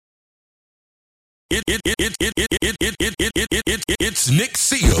It's Nick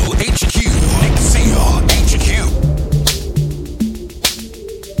Seal HQ. Nick Seal HQ.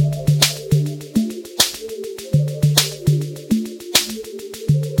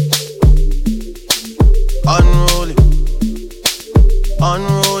 Unruly,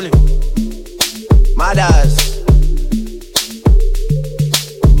 unruly, my dads.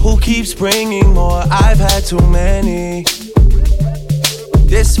 Who keeps bringing more? I've had too many.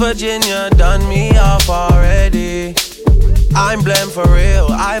 This Virginia done me off already. I'm blamed for real,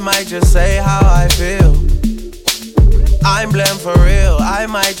 I might just say how I feel. I'm blamed for real, I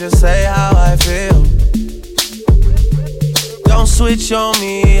might just say how I feel. Don't switch on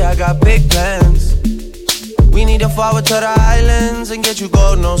me, I got big plans. We need to forward to the islands and get you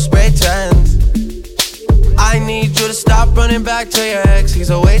gold, no spray tans. I need you to stop running back to your ex, he's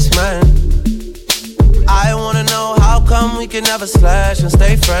a waste man. I wanna know how come we can never slash and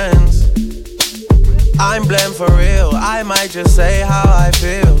stay friends. I'm blamed for real, I might just say how I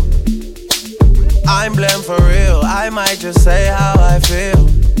feel. I'm blamed for real, I might just say how I feel.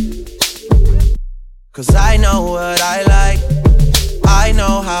 Cause I know what I like, I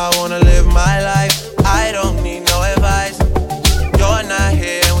know how I wanna live my life. I don't need no advice, you're not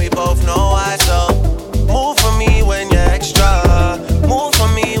here and we both know why. So move for me when you're extra, move for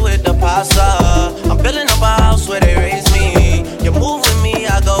me with the pasta. I'm building up a house where they raise me. You move with me,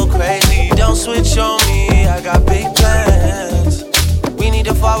 I go crazy. Don't switch on me, I got big plans. We need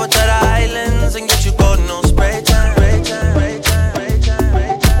to forward to the islands and get you golden on spray tan.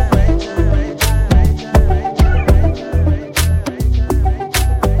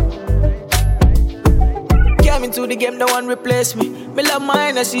 Came into the game, no one replace me. Me love my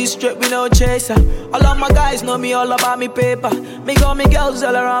energy straight, we no chaser. All of my guys know me all about me paper. Me got me girls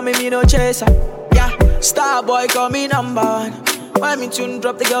all around me, me no chaser. Yeah, star boy call me number one. When me tune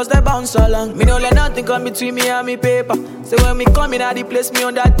drop, the girls they bounce along. Me no let nothing come between me and me paper. So when me come in, I the place me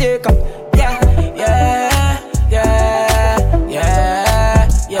on that take up. Yeah, yeah, yeah, yeah,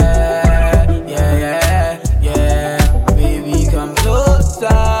 yeah, yeah, yeah, yeah. Baby, come closer.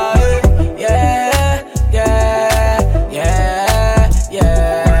 Yeah, yeah, yeah,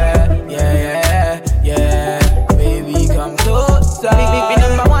 yeah, yeah, yeah. Baby, come closer. Be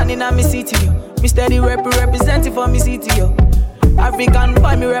number one in a me city, yo. Me steady representing for me city, yo. African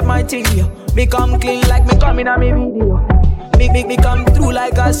boy, me rep my thing, yo. Me come clean like me coming on me video. Me come through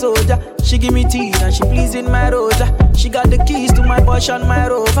like a soldier. She give me tea and she pleasing my rosa. She got the keys to my Porsche and my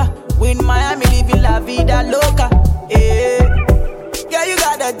Rover. We in Miami living la vida loca. Yeah, yeah, you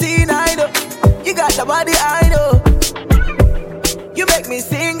got the teen, I know. You got the body, I know. You make me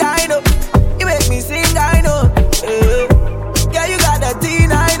sing, I know. You make me sing, I know. Yeah, yeah, you got the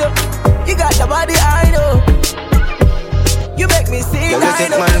teen, I know. You got the body, I know. You make me sing, I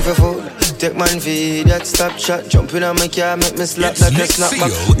take man for food, take man for that stop shot. Jumping on my car, make me slap like a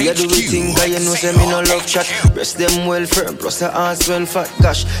snapback. We a do we think, I know say me no love chat. Breast them well firm, plus the ass well fat.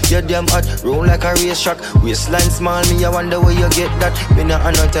 Gosh, you're damn hot, roll like a race track. Waistline small, me I wonder where you get that. Me not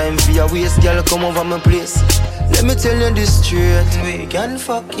have no time for your waist, girl, come over my place. Let me tell you this straight. We can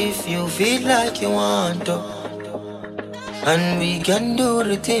fuck if you feel like you want to, and we can do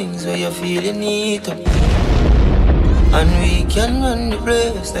the things where you feel you need to. And we can run the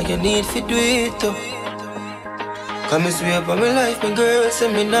place like you need to do it too. Come and swear by my life, my girl, say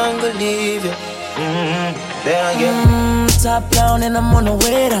me not gonna leave you. There I get top down and I'm on the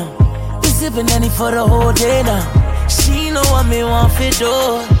way down. We sipping any for the whole day now. She know what me want for do.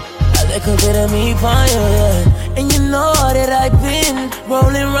 I like a bit of me for you, yeah. And you know that I've been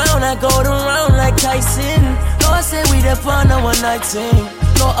rolling round, I go around like Tyson. No, I say we the fun of one night thing.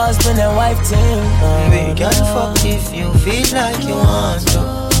 No husband and wife team. We can fuck if you feel like you want to,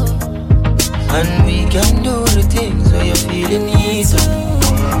 and we can do the things where you feel you need to.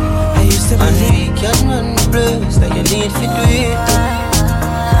 I used to and we can run the place like you need to do it too.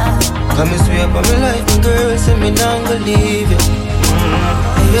 Come and swear by my life, my girl, say me not gonna leave you.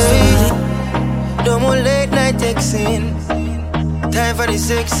 Yeah. No more late night texting, time for the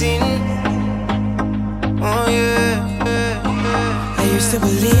sexing. Oh yeah. I used to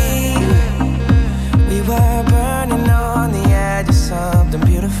believe we were burning on the edge of something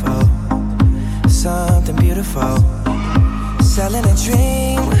beautiful, something beautiful. Selling a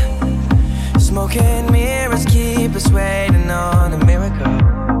dream, smoking mirrors keep us waiting on a miracle.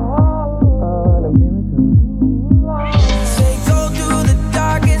 Say go through the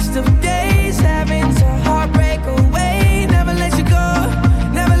darkest of days, having to heartbreak away. Never let you go,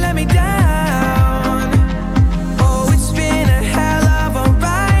 never let me down.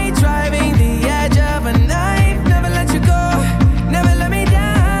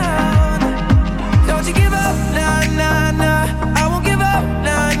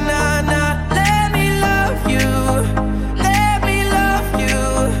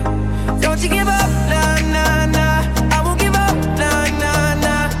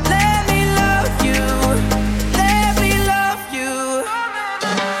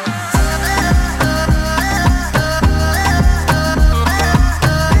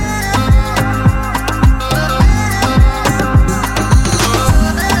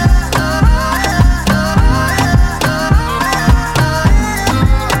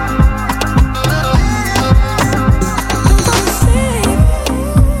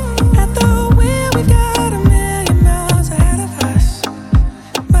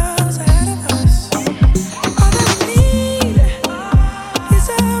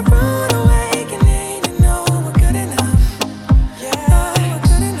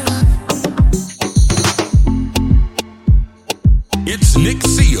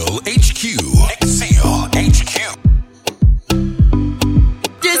 Seal HQ. Nick Seal HQ.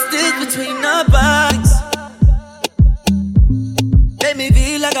 Distance between our bodies make me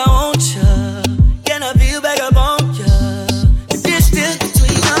feel like I want you. Can I feel back up on you? The distance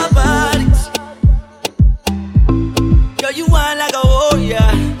between our bodies, girl, you whine like a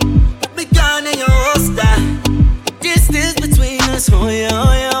warrior. Put me down in your holster. Distance between us, oh yeah,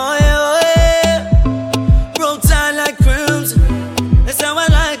 oh yeah, oh yeah, oh yeah. Roll tight like crimson. That's how I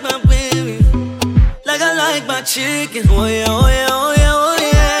like my baby. Like I like my chicken. Oh yeah, oh yeah, oh yeah, oh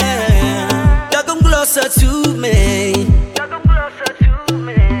yeah. Y'all come closer to me.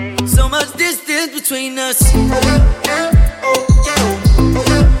 So much distance between us.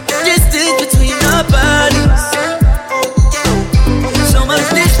 Distance between our bodies. So much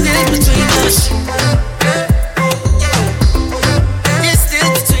distance between us.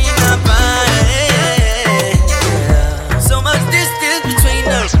 Distance between our bodies. So much distance between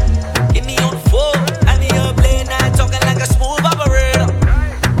us. Get me on the floor, have me up late night talking like a smooth operator,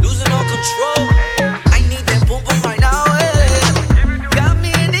 losing all control. I need that boom boom right now. Got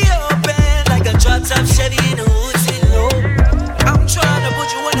me in the open like a drop top Chevy in the hood, sitting low. I'm trying to put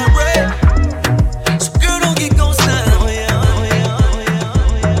you in a break, so girl don't get ghost now. Oh yeah, oh yeah, oh yeah,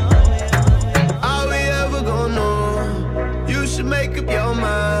 oh yeah. Are we ever gonna know? You should make up your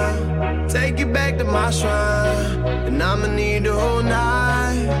mind. Take you back to my shrine, and I'ma need the whole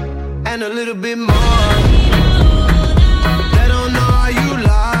night and a little bit more. They don't know how you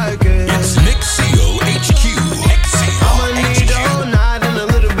like it. It's Nick Seal HQ. Nick Seal I'ma need the whole night and a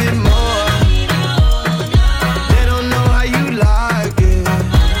little bit more. They don't know how you like it.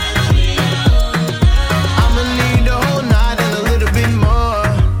 I'ma need the whole night and a little bit more.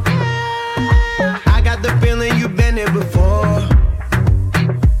 I got the feeling you've been here before.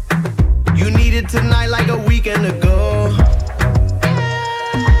 You need it tonight like a weekend ago.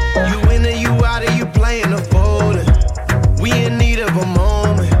 You in or you out or you playing a folding. We in need of a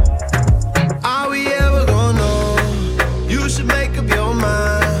moment. Are we ever gonna know? You should make up your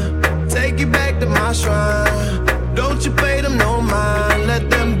mind. Take you back to my shrine. Don't you pay them no mind. Let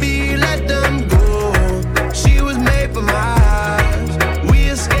them be, let them go. She was made for my eyes. We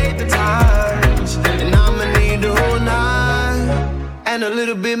escaped the times, and I'ma need the whole night and a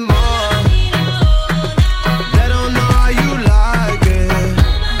little bit more. They don't know how you like it.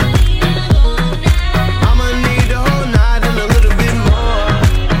 I'ma need the whole night and a little bit more.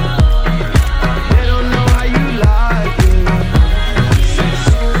 They don't know how you like it.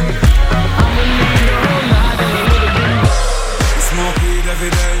 I'ma need the whole night and a little bit more. Smoke weed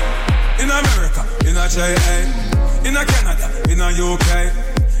every day. In America, in a JA, in a Canada, in a UK,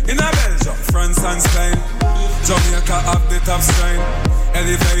 in a Belgium, France and Spain. Jamaica have the top strain,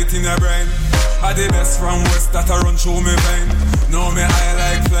 elevating your brain. Are the best from West that I run through me vein. Know me high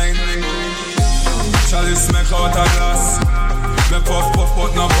like flame. Chalice make out a glass. Me puff puff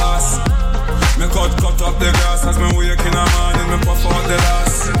but no pass. Me cut up the grass. As me wake in the morning me puff out the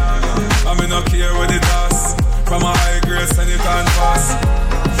last. And me no care with the toss. From a high grade send it on fast.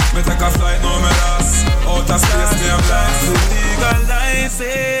 Me take a flight now me last. Out of space me a blast. Legalize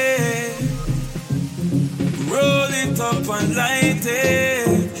it. Roll it up and light it.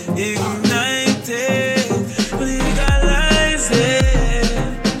 Ignite it. Legalize it.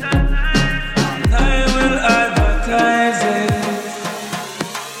 I will advertise it.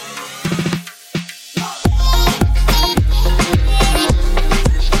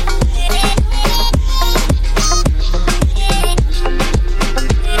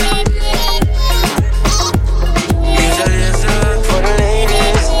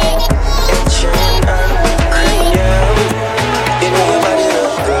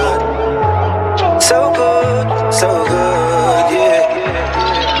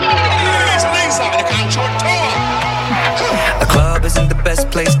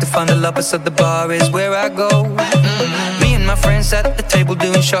 Find the lovers, so the bar is where I go. Me and my friends at the table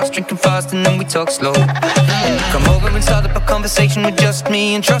doing shots, drinking fast, and then we talk slow. Come over and start up a conversation with just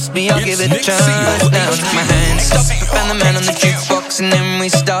me, and trust me, I'll give it a chance. Now take my hand, stop and the man on the jukebox, and then we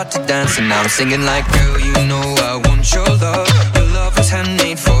start to dance. And now I'm singing like, girl, you know I want your love. Your love was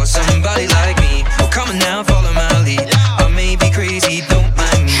handmade for somebody like me. Well, come on now, follow my lead. I may be crazy, don't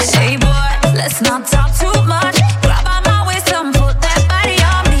mind me. Hey boy, let's not talk too much. Grab on my waist and put that body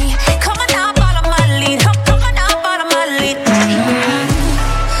on me. Come on now, follow my lead. Come on now, follow my lead.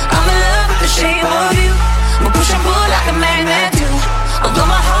 I'm in love with the shape of you. We'll push and pull like a magnet do. Although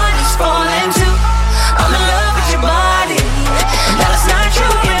my heart is falling too. I'm in love with your body. And last night you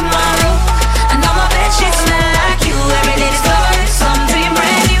in my room. And all my bed sheets smell like you. Every day discovering something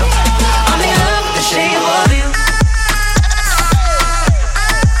brand new. I'm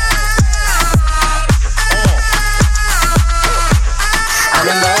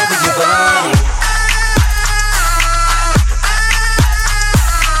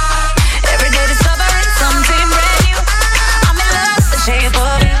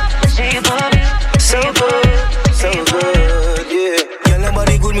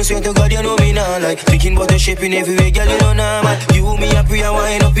swear to God, you know me now. Like thinking about the shaping everywhere, girl, you know normal. You, me, a pray and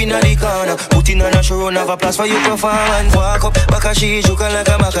wind up in the corner. Putting on a show, have a place for you performance. Walk up, back a she, joke like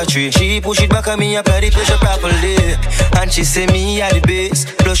a maca tree. She push it back at me, apply the pressure properly. And she say me at the base.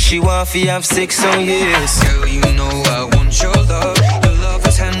 Plus she want to have 6 on years. Girl, you know I want your love. Your love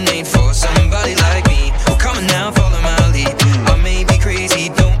was handmade for somebody like me. Well, come on now, follow my lead. I may be crazy,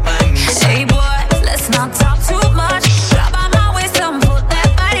 don't mind me. Hey boy, let's not talk too much. Grab on my waist and put that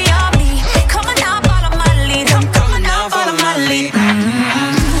body on me. Come on now, follow my lead. I'm coming now, follow my lead.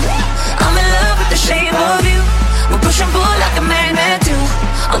 I'm in love with the shape of you. We push and pull like a magnet do.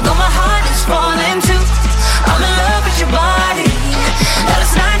 Although my heart is falling too. I'm in love with your body.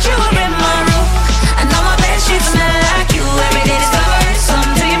 Last night you were in my room, and now my bed sheets smell like you. Every day discovering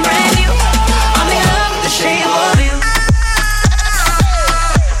something brand new. I'm in love with the shape of you.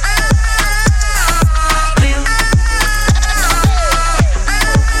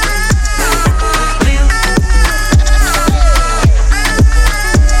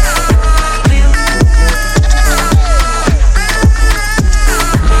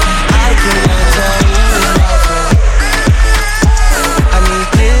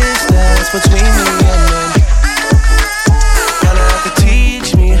 Between me and them, gonna have to teach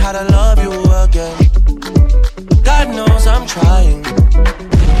me how to love you again. God knows I'm trying.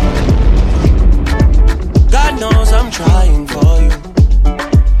 God knows I'm trying for you.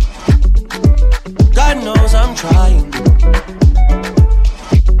 God knows I'm trying.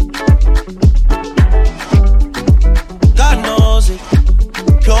 God knows it.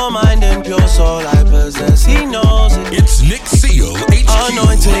 Pure mind and pure soul I possess. He knows it. It's Nick Seal, HQ.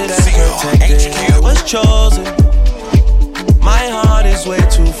 Anointed and protected, I was chosen. My heart is way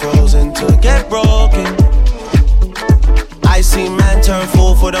too frozen to get broken. I seen man turn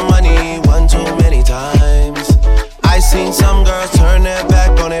fool for the money one too many times. I seen some girls turn their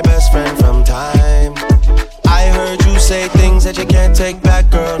back on their best friend from time. I heard you say things that you can't take back,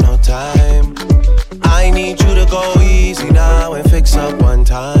 girl, no time. I need you to go easy now and fix up one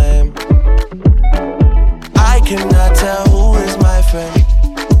time. I cannot tell who is my friend.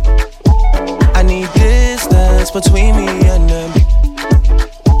 I need distance between me and them.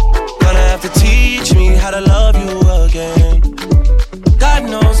 Gonna have to teach me how to love you again. God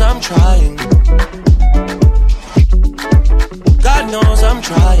knows I'm trying. God knows I'm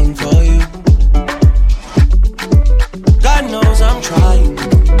trying for you. God knows I'm trying.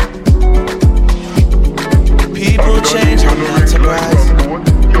 People change, I'm not surprised.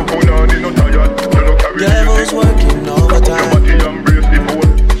 Devil's working overtime.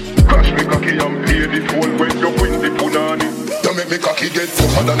 Crash me cocky and pay the toll when you win the punani. You make me cocky get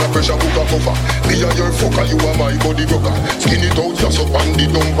tougher than a pressure cooker cover. Me and your fucker, you are my body rocker. Skin it out, just up on the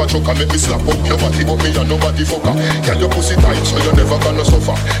dumper trucker. Make me slap up your body, but me and nobody fucker. Can your pussy tight so you never gonna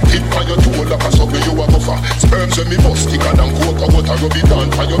suffer. Tip on your toe like a sucker, you a buffer. Sperms when me bust thicker than coca water. Rub it down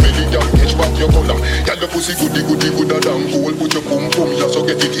for your belly, girl, catch back your collar. Can your pussy goody gooder than gold. Put your pum pum, ya so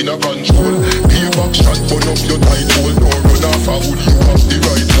get it in a control. Payback shot, burn up your tight hole. Don't run off a wood, you have the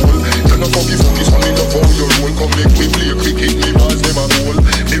right hole. You know fucky fucky, so me love how you roll. Come make me play cricket, me balls them a roll.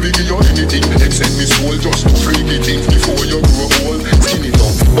 Me will give you anything, except me soul. Just to freak it in before you grow old. Skin it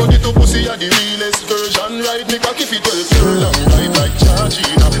up, body to pussy are the realest version. Right, me cocky fit well furlong. Right like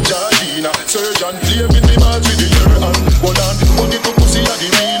Georgina. Surgeon, play with me balls with the year and hold on. Body to pussy are the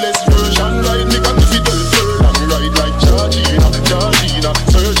realest version. Right, me cocky fit well furlong. Right like Georgina.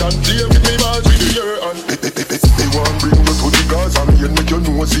 Surgeon, play with me balls with the year and they want bring you to the Gaza main. Make you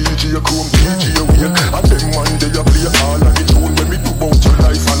know CJ Chrome, TJ Wayne. And them one day you play all of the tune. When me do bout your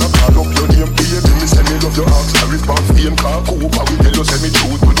life and I call up your name. Baby, me say me love your ask. I respond fame, car Cooper. We tell you say me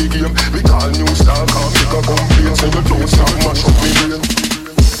true to the game. Me call new star, can't make a complaint. Say you don't stop, mash up me brain.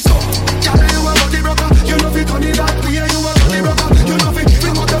 You a body broker, you know fi turn it that way. You a body broker, you know fi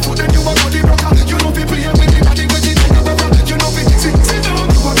bring out your foot and you a body broker. You know fi play with the body when it take a broker. You know fi sit down,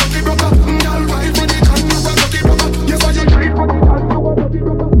 you a body broker. Y'all ride with it and you a body broker. Yes, I you try for it and you a body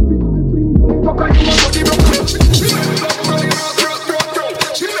broker. Broker, you a body broker. She make it rock, rock.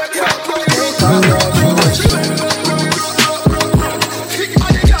 She make it rock, rock. She make it rock, rock. Kick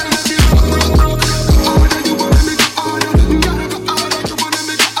on the girl, let it rock. All that you wanna make it harder. Girl, all that you wanna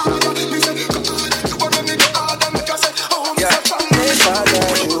make it harder. Me say, all that you wanna make it harder. Make her say, oh, me say, if I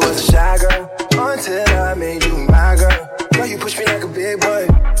thought you was a shy girl until I made you my girl. Girl, you push me like a big boy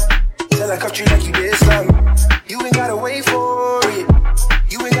till I cuffed you like you did something. You ain't gotta wait for it.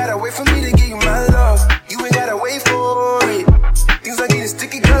 You ain't gotta wait for me to give you my love. You ain't gotta wait for it. Things are getting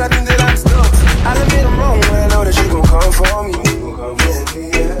sticky, girl, I think that I'm stuck. I'll admit I'm wrong when I know that you gon' come for me.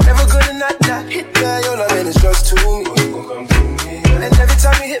 Never gonna not hit that. Your love and it's just to me. And every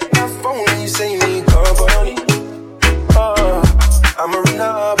time you hit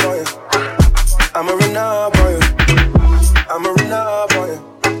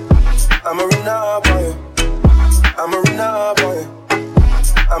I'ma run up on you. I'ma run up on you.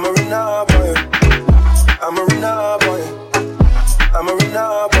 I'ma run up on you. I'ma run up on you. I'ma run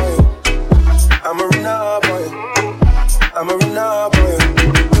up on you. I'ma run up on you. I'ma run up on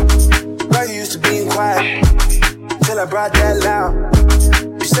you. Girl, you used to being quiet till I brought that loud.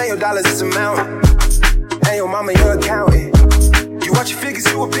 You say your dollars is a mountain, and your mama your accountant. You watch your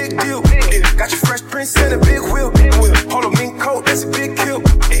figures, you a big deal. Got your fresh prince and a big wheel. Hold a mink coat, that's a big kill.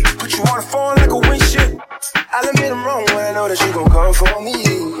 Put you on the phone like a windshield. I'll admit I'm wrong when I know that you gon' come for me,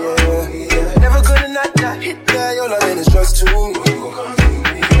 yeah. Never gonna not hit that, your loving is just too me.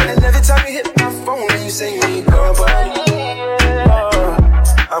 And every time you hit my phone, you say you need company.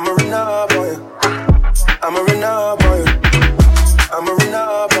 I'ma run up on you. I'ma run up on you. I'ma run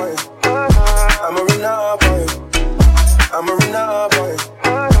up on you. I'ma run up on you. I'ma run up on you.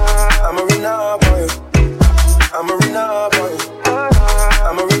 I'ma run up on you. I'ma run up on you.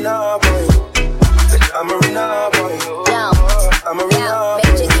 I'ma run up on you. I'ma run up on you. I'ma run up on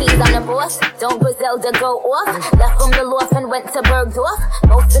you. Major keys on the boss. Don't Griselda go off. Left from the loft and went to Bergdorf.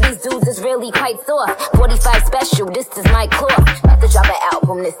 Most of these dudes is really quite soft. 45 special, this is my cloth. About to drop an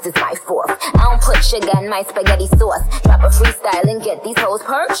album, this is my fourth. I don't put sugar in my spaghetti sauce. Drop a freestyle and get these hoes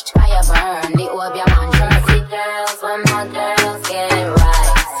perched. Fire burn, the orb, your man. Jersey girls, when my girls get it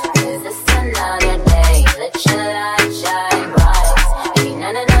right. Is this another day? Let your light shine bright. Ain't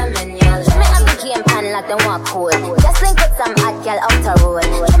none of them in your life. Me have the game pan like them walk cool. Just link with some hot girl out the road.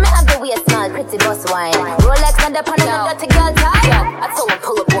 Me have the way small, pretty boss wine. Rolex and the pan and the dirty girl tie. Yo, I told him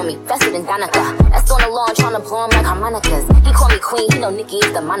pull up on me, faster than Danica. That's on the lawn, tryna blow him like harmonicas. He call me queen, he know Nicki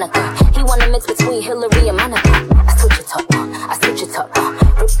is the moniker. He wanna mix between Hillary and Monica. I switch it up, I switch it up.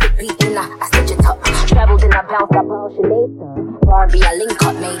 Rip the beat and I switch it up. Traveled and I bounced up on later. Barbie, I link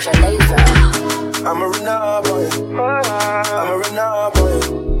up major laser. I'ma run up on you. I'ma run up on you.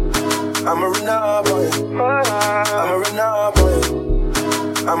 I'ma run up on you. I'ma run up on you.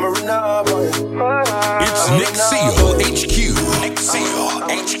 I'ma run up on you. It's Nick Seal HQ. Nick Seal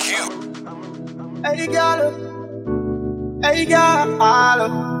HQ. Hey, girl. Hey, girl.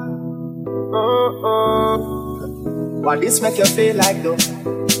 Why this make you feel like though?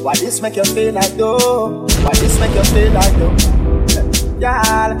 Why this make you feel like though? Why this make you feel like though?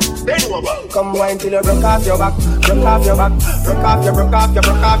 Y'all, come wine till you broke off your back, broke off your back, broke off your, broke off your,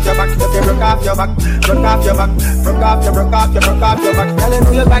 broke off your back, if you broke off your back, broke off your back, broke off your, broke off your, broke off your back. Tell him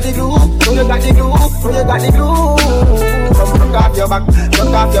who you got the glue, who you got the glue, who you got the glue. Come broke off your back,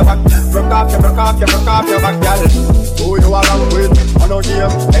 broke off your back, broke off your, broke off your, broke off your back, girl. Who you are wrong with? I know him.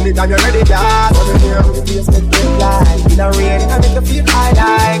 Anytime you're ready, girl. Come in here. The face make me fly. In the rain, I make you feel high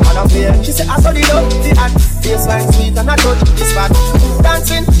like on a plane. She said I saw the love, the act. Face wine sweet and I touch this fat.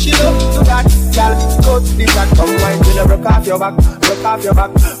 Dancing, she love to that. Girl, go to the track. Come wine till you broke off your back, broke off your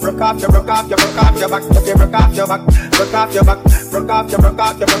back, broke off your, broke off your, broke off your back. If you broke off your back, broke off your back, broke off your, broke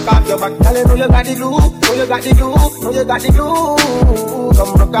off your, broke off your back. Tell him who you got the glue, who you got the glue, who you got the glue.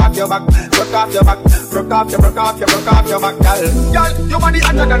 Come broke off your back, broke off your back, broke off your, broke off your, broke off your back, girl. Girl, your body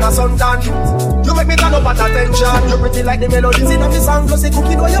hotter than a suntan. You make me turn up at attention. You pretty like the melodies in the song. Plus the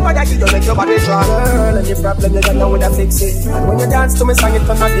cookie know your body, you make your body strong. Girl, any problem you got now with a fix it. And when you dance to me song, it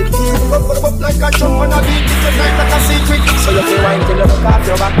turn a big hit. Up like a drum on a beat. It's a night like a secret. So you feel wine till you broke off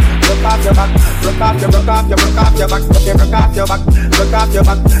your back, broke off your back, broke off your, broke off your, broke off your back. If you broke off your back, broke off your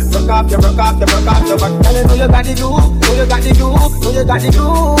back, broke off your, broke off your, broke off your back. Tell me who you got the glue, who you got the glue, who you got the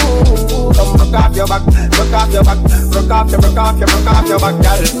glue. Come broke off your back, broke off your back, broke off your, broke off your, broke off your back,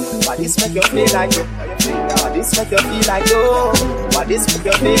 girl. Why this make you feel like you? Why this make you feel like you? Why this make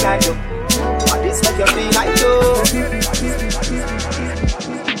you feel like you? Why this make you feel like you?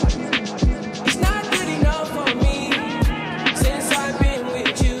 It's not good enough for me since I've been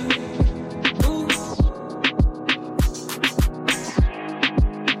with you. Ooh.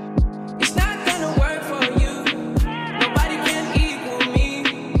 It's not gonna work for you. Nobody can equal me.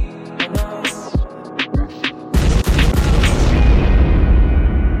 No.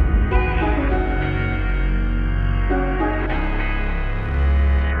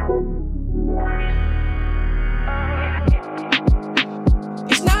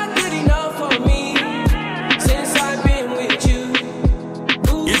 It's not good enough for me since I've been with you.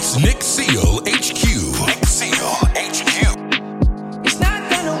 Ooh. It's Nick Seal HQ. Nick Seal HQ. It's not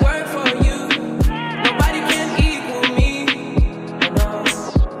gonna work for you. Nobody can equal me. No.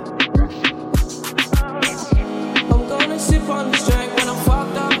 I'm gonna sip on this drink when I'm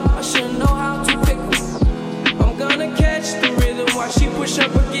fucked up. I should know how to pick her. I'm gonna catch the rhythm while she push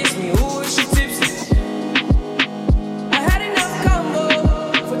up against me. Ooh, is she tipsy? I had enough combo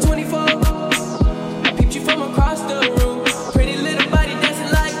for 24. I peeped you from across the room. Pretty little body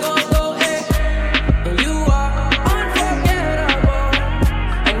dancing like go, go,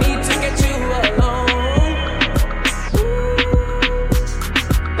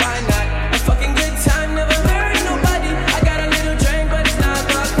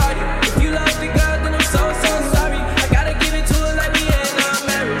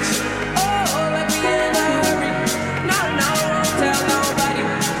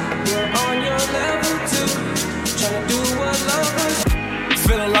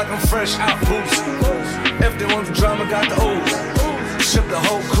 like I'm fresh out boost. If they want the drama, got the ooze. Ship the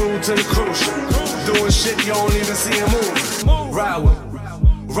whole crew to the cruise ship. Doing shit you don't even see him move.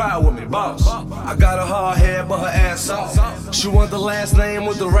 Ride with me, boss. I got a hard head, but her ass soft. She want the last name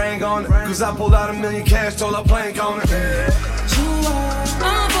with the ring on it. Cause I pulled out $1 million cash, told her plank on it. You are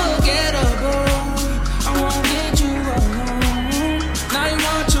unforgettable. I won't get you alone. Now you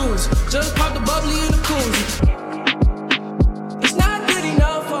want to choose. Just pop the bubbly in the koozie. It's not good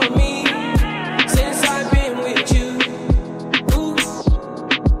enough for me since I've been with you. Ooh.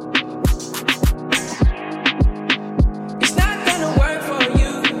 It's not gonna work for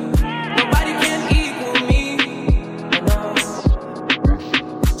you. Nobody can equal me. No.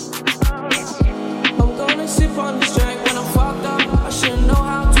 I'm gonna sip on this drink when I'm fucked up. I should know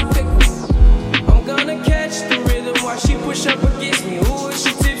how to pick me. I'm gonna catch the rhythm while she push up against me. Ooh, is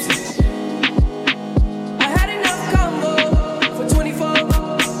she tipsy? I had enough combo for 24.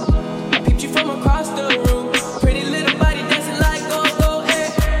 I peeped you from across the room. Pretty little body dancing like go-go, eh.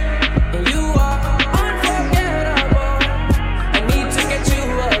 And you are unforgettable. I need to get you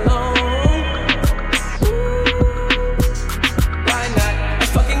alone. Ooh, why not? A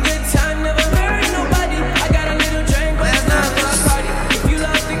fucking good time, never hurt nobody. I got a little drink, but it's not my party. If you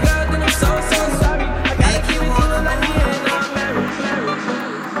love the girl, then I'm so sorry. I gotta keep it cool like the end, I'm married.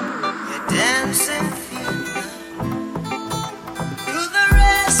 You're dancing to the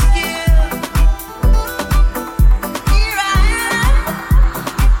rescue. Here I am.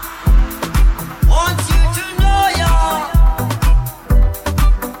 Want you to know y'all.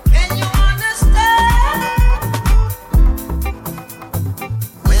 Can you understand?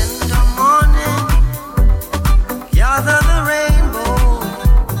 When the morning gather the rainbow.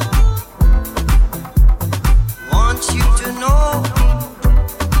 Want you to know.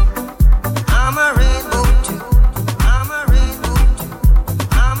 I'm a rainbow too. I'm a rainbow too.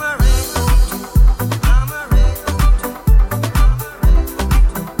 I'm a rainbow too. I'm a rainbow too.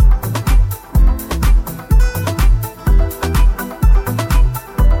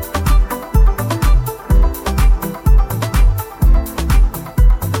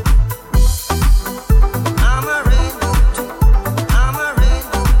 I'm a rainbow too. I'm a rainbow too. I'm a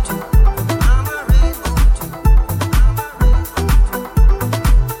rainbow too. I'm a rainbow too.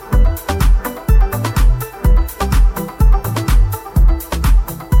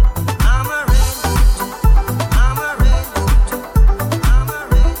 I'm a rainbow too. I'm a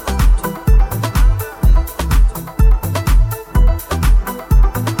rainbow too.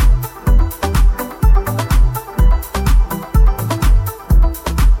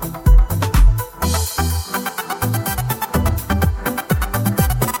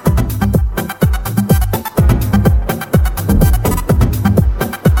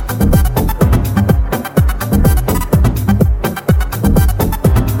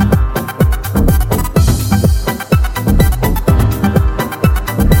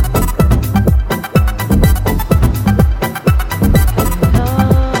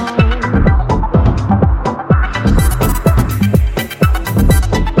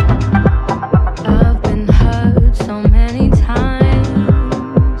 I've been hurt so many times.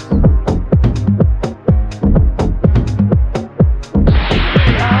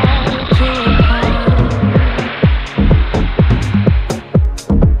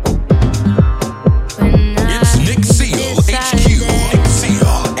 It's Nick Seal HQ. Nick Seal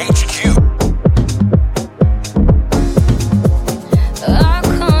HQ. I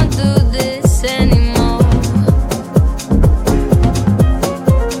can't do this anymore.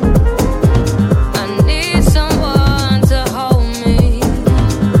 I need someone to hold me.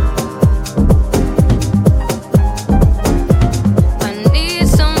 I need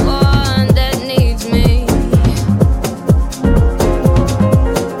someone that needs me.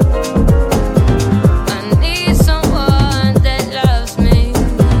 I need someone that loves me.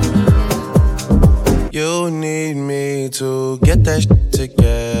 You need me to get that shit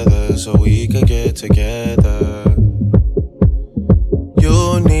together so we could get together.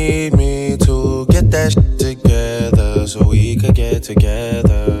 You need me to get that shit together so we could get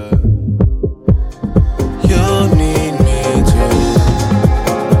together. You need me to.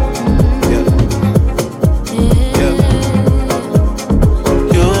 Yeah. Yeah.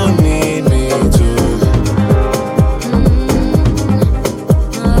 You need me to.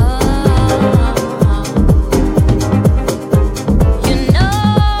 You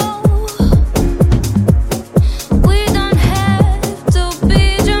know, we don't have to be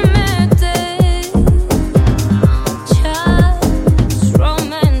dramatic. Just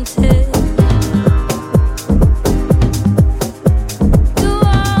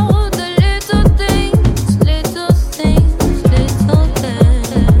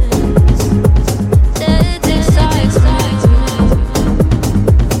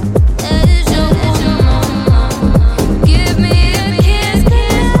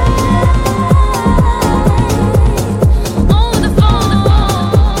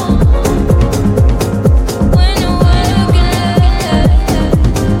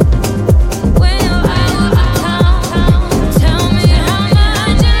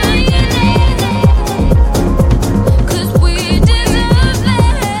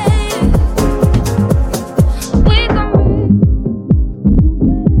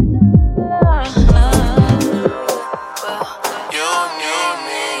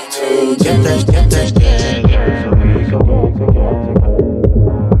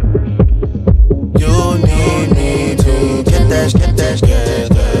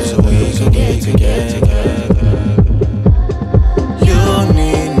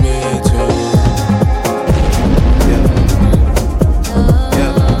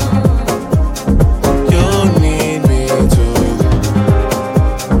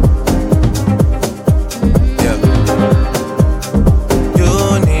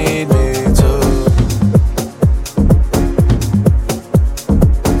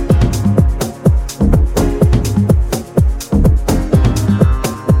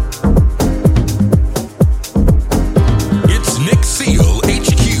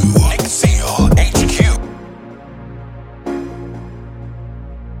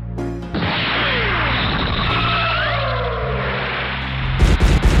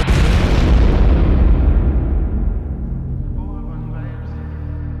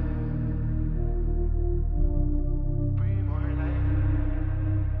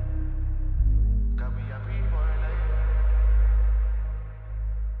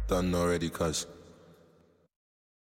done already, cuz.